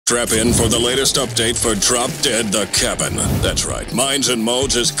Strap in for the latest update for Drop Dead the Cabin. That's right, Minds and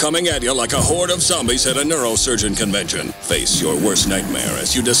Modes is coming at you like a horde of zombies at a neurosurgeon convention. Face your worst nightmare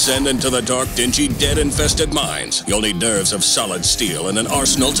as you descend into the dark, dingy, dead-infested mines. You'll need nerves of solid steel and an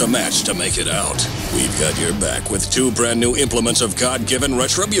arsenal to match to make it out. We've got your back with two brand new implements of God-given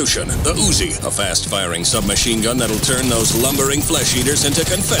retribution. The Uzi, a fast-firing submachine gun that'll turn those lumbering flesh eaters into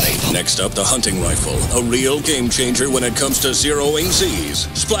confetti. Next up, the hunting rifle, a real game changer when it comes to zeroing Z's.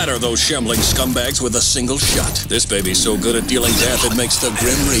 Splatter those shambling scumbags with a single shot. This baby's so good at dealing death it makes the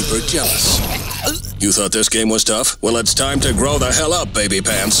Grim Reaper jealous. You thought this game was tough? Well, it's time to grow the hell up, baby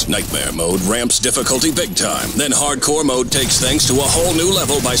pants. Nightmare mode ramps difficulty big time. Then hardcore mode takes things to a whole new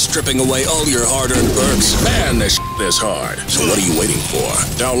level by stripping away all your hard-earned perks. Man, this is hard. So what are you waiting for?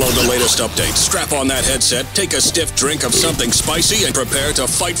 Download the latest update, strap on that headset, take a stiff drink of something spicy, and prepare to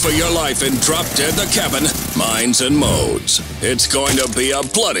fight for your life in Drop Dead the Cabin, Minds and Modes. It's going to be a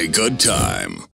bloody good time.